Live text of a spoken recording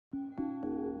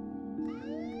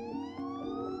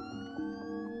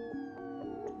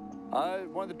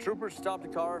One of the troopers stopped the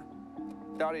car,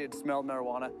 thought he had smelled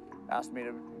marijuana, asked me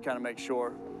to kind of make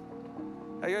sure.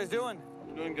 How you guys doing?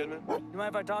 Doing good, man. You mind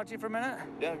if I talk to you for a minute?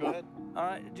 Yeah, go ahead. All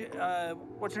right.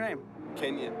 What's your name?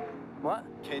 Kenyon. What?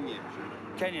 Kenyon.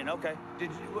 Kenyon. Okay.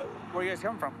 Where are you guys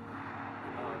coming from?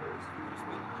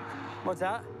 What's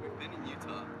that? We've been in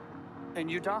Utah. In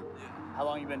Utah? Yeah. How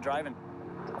long you been driving?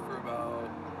 For about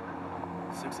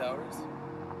 6 hours.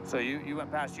 So you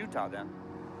went past Utah then?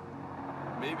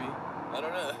 Maybe. I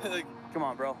don't know. Like, come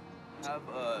on, bro. Have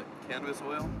cannabis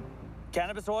oil?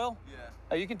 Cannabis oil?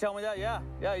 Yeah. You can tell me that. Yeah.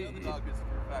 Yeah. The dog is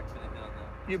for a fact put it down there.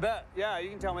 You bet. Yeah, you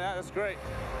can tell me that. That's great.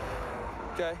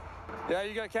 Okay. Yeah,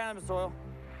 you got cannabis oil.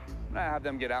 I'm gonna have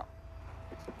them get out.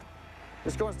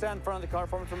 Just go and stand in front of the car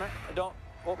for me for a minute. Don't.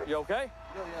 Oh, you okay?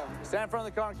 Yeah. Stand in front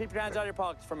of the car and keep your hands out of your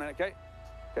pockets for a minute, okay?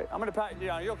 Okay. I'm gonna pat you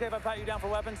down. Are you okay if I pat you down for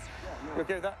weapons? Yeah. No. You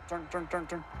okay with that? Turn.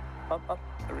 Up.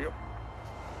 There we go.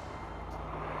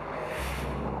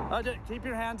 Keep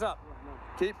your hands up.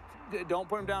 Don't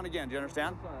put them down again. Do you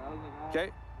understand?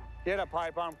 Okay. He had a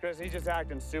pipe on him, Chris. He's just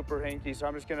acting super hinky, so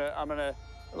I'm gonna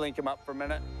link him up for a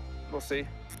minute. We'll see.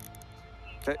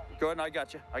 Okay, go ahead. I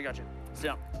got you. Sit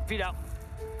down. Feet out.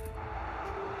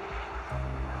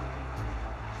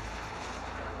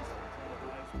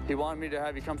 He wanted me to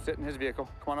have you come sit in his vehicle.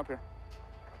 Come on up here.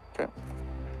 Okay.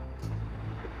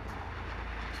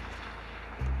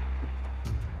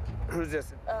 Who's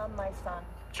this? My son.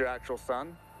 It's your actual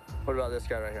son? What about this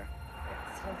guy right here?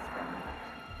 It's his friend.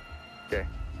 Okay.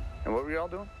 And what were y'all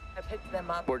doing? I picked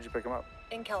them up. Where'd you pick him up?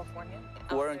 In California.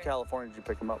 Where in California did you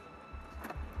pick him up?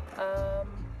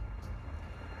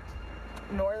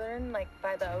 Northern, like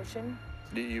by the ocean.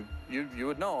 You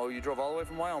would know. You drove all the way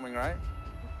from Wyoming, right?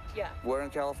 Yeah. Where in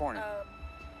California?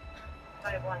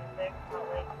 516, Salt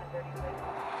Lake, 136.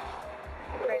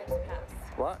 Grants Pass.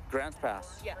 What? Grants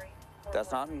Pass? Yeah.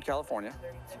 That's not in California.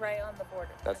 It's right on the border.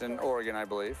 That's in Oregon, I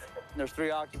believe. There's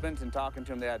 3 occupants, and talking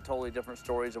to them, they had totally different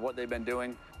stories of what they've been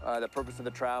doing, the purpose of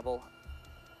the travel.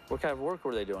 What kind of work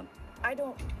were they doing? I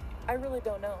really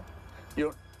don't know.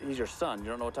 He's your son. You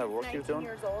don't know what type of work he was doing?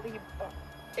 19 years old.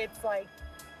 It's like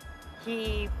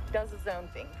he does his own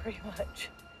thing, pretty much.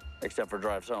 Except for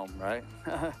drives home, right?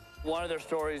 One of their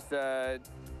stories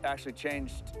actually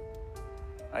changed,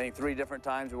 I think, 3 different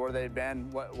times where they'd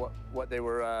been, what they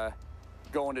were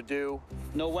going to do.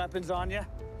 No weapons on you?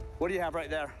 What do you have right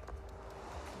there?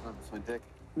 That's my dick.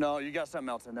 No, you got something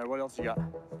else in there. What else you got?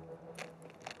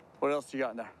 What else you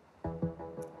got in there?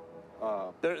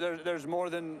 There's more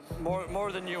than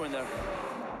you in there.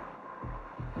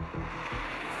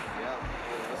 Yeah.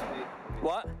 Well, it must be.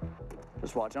 What?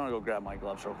 Just watch. I'm gonna go grab my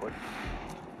gloves real quick.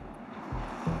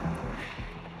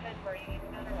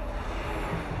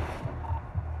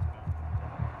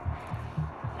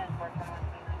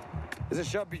 Is it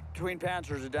shoved between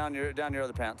pants or is it down your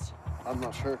other pants? I'm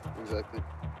not sure exactly.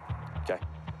 Okay.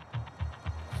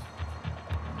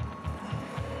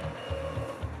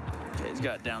 Okay, he's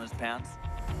got it down his pants.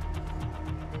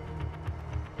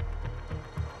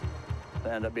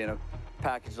 That ended up being a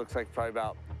package, looks like probably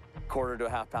about 1/4 to a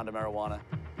 1/2 pound of marijuana.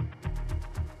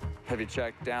 Have you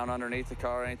checked down underneath the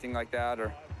car or anything like that,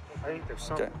 or? I think there's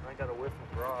something. Okay. I got a whiff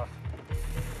of raw.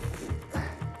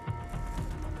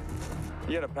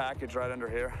 You had a package right under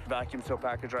here, vacuum seal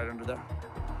package right under there.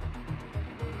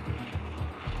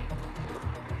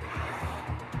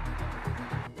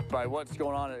 By what's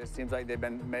going on, it seems like they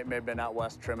may have been out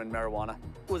west trimming marijuana.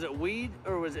 Was it weed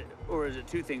or is it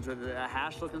 2 things? Was it a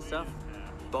hash looking stuff?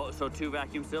 Both, so 2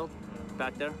 vacuum sealed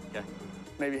back there? Okay.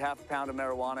 Maybe 1/2 pound of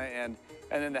marijuana and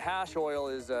then the hash oil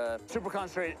is super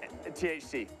concentrated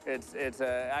THC. It's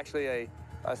actually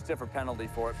a stiffer penalty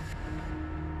for it.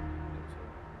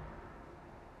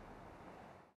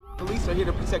 Police are here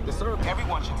to protect the service.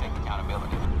 Everyone should take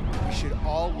accountability. We should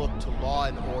all look to law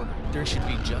and order. There should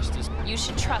be justice. You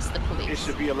should trust the police. It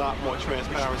should be a lot more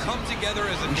transparency. Come together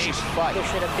as a nation. Fight. There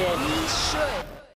should have been. We should